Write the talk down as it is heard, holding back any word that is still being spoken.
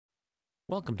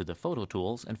Welcome to the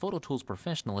PhotoTools and PhotoTools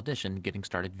Professional Edition Getting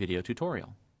Started video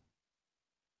tutorial.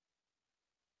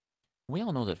 We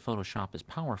all know that Photoshop is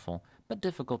powerful, but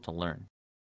difficult to learn.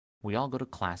 We all go to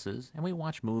classes, and we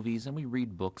watch movies, and we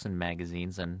read books and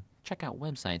magazines, and check out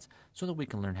websites so that we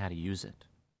can learn how to use it.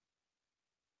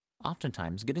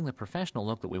 Oftentimes, getting the professional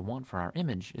look that we want for our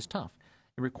image is tough.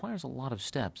 It requires a lot of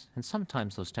steps, and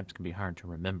sometimes those steps can be hard to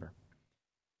remember.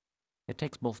 It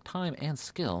takes both time and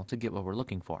skill to get what we're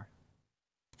looking for.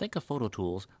 Think of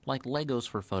PhotoTools like Legos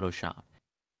for Photoshop.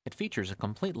 It features a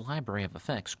complete library of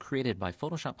effects created by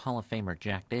Photoshop Hall of Famer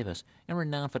Jack Davis and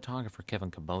renowned photographer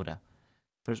Kevin Kubota.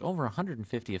 There's over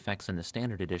 150 effects in the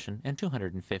Standard Edition and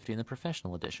 250 in the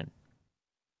Professional Edition.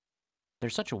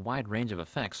 There's such a wide range of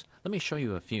effects, let me show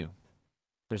you a few.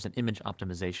 There's an image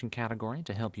optimization category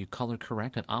to help you color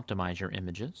correct and optimize your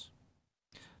images.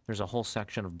 There's a whole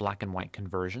section of black and white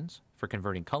conversions for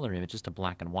converting color images to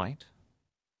black and white.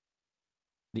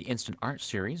 The Instant Art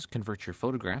series converts your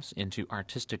photographs into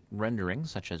artistic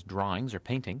renderings such as drawings or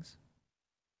paintings.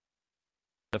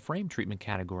 The Frame Treatment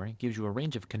category gives you a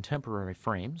range of contemporary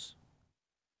frames.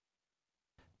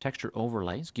 Texture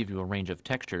Overlays give you a range of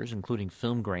textures including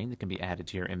film grain that can be added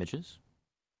to your images.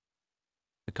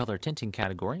 The Color Tinting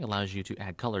category allows you to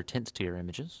add color tints to your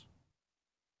images.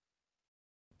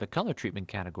 The Color Treatment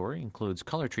category includes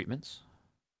color treatments.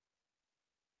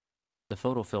 The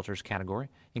Photo Filters category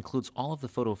includes all of the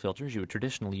photo filters you would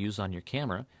traditionally use on your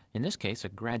camera, in this case a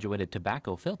graduated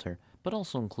tobacco filter, but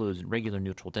also includes regular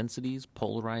neutral densities,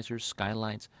 polarizers,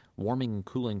 skylights, warming and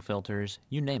cooling filters,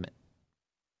 you name it.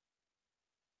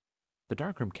 The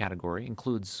Darkroom category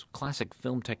includes classic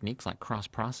film techniques like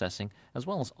cross-processing, as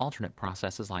well as alternate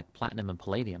processes like platinum and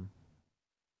palladium.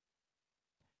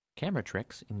 Camera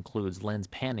Tricks includes lens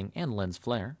panning and lens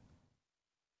flare.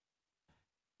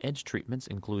 Edge treatments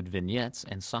include vignettes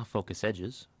and soft focus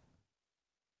edges.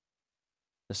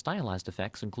 The stylized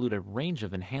effects include a range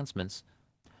of enhancements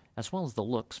as well as the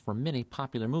looks for many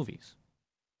popular movies.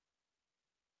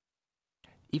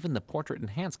 Even the Portrait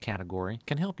Enhance category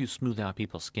can help you smooth out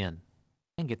people's skin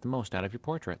and get the most out of your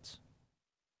portraits.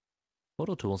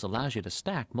 PhotoTools allows you to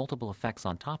stack multiple effects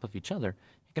on top of each other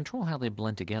and control how they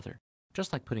blend together,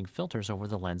 just like putting filters over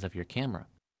the lens of your camera.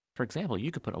 For example,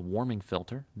 you could put a warming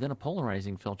filter, then a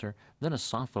polarizing filter, then a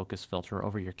soft focus filter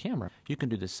over your camera. You can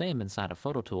do the same inside of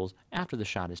PhotoTools after the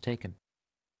shot is taken.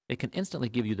 It can instantly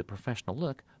give you the professional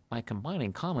look by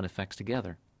combining common effects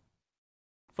together.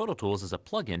 PhotoTools is a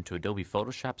plugin to Adobe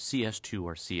Photoshop CS2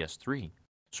 or CS3.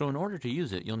 So in order to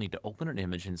use it, you'll need to open an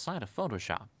image inside of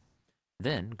Photoshop.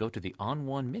 Then go to the On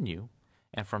One menu,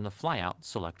 and from the flyout,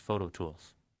 select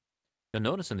PhotoTools. You'll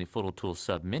notice in the PhotoTools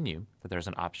sub-menu that there's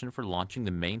an option for launching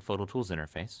the main PhotoTools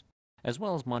interface, as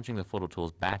well as launching the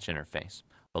PhotoTools batch interface.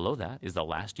 Below that is the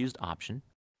last used option.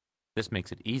 This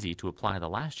makes it easy to apply the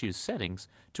last used settings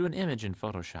to an image in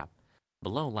Photoshop.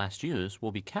 Below last used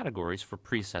will be categories for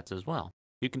presets as well.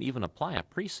 You can even apply a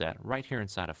preset right here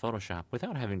inside of Photoshop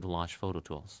without having to launch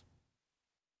PhotoTools.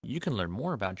 You can learn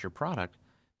more about your product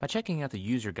by checking out the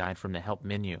user guide from the Help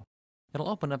menu. It'll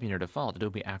open up in your default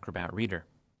Adobe Acrobat Reader.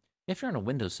 If you're on a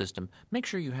Windows system, make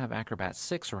sure you have Acrobat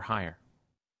 6 or higher.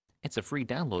 It's a free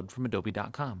download from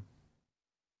adobe.com.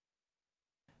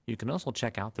 You can also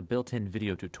check out the built-in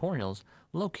video tutorials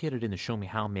located in the Show Me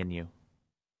How menu.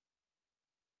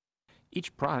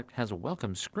 Each product has a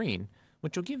welcome screen,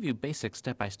 which will give you basic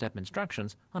step-by-step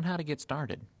instructions on how to get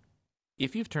started.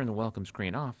 If you've turned the welcome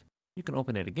screen off, you can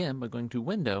open it again by going to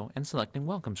Window and selecting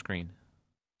Welcome Screen.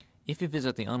 If you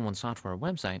visit the On One Software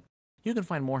website, you can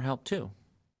find more help too.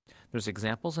 There's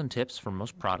examples and tips for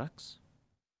most products.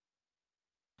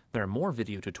 There are more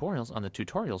video tutorials on the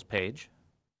Tutorials page.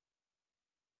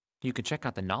 You can check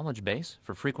out the knowledge base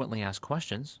for frequently asked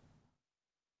questions.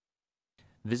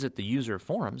 Visit the user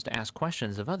forums to ask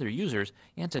questions of other users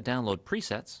and to download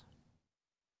presets.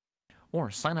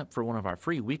 Or sign up for one of our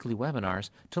free weekly webinars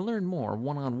to learn more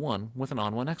one-on-one with an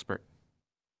On One expert.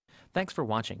 Thanks for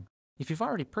watching. If you've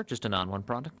already purchased an On One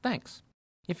product, thanks.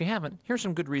 If you haven't, here's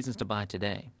some good reasons to buy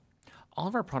today. All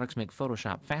of our products make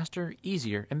Photoshop faster,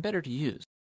 easier, and better to use.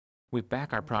 We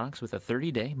back our products with a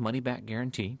 30-day money-back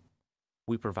guarantee.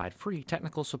 We provide free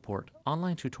technical support,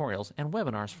 online tutorials, and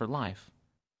webinars for life,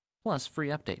 plus free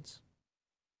updates.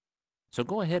 So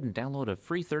go ahead and download a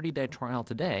free 30-day trial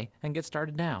today and get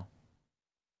started now.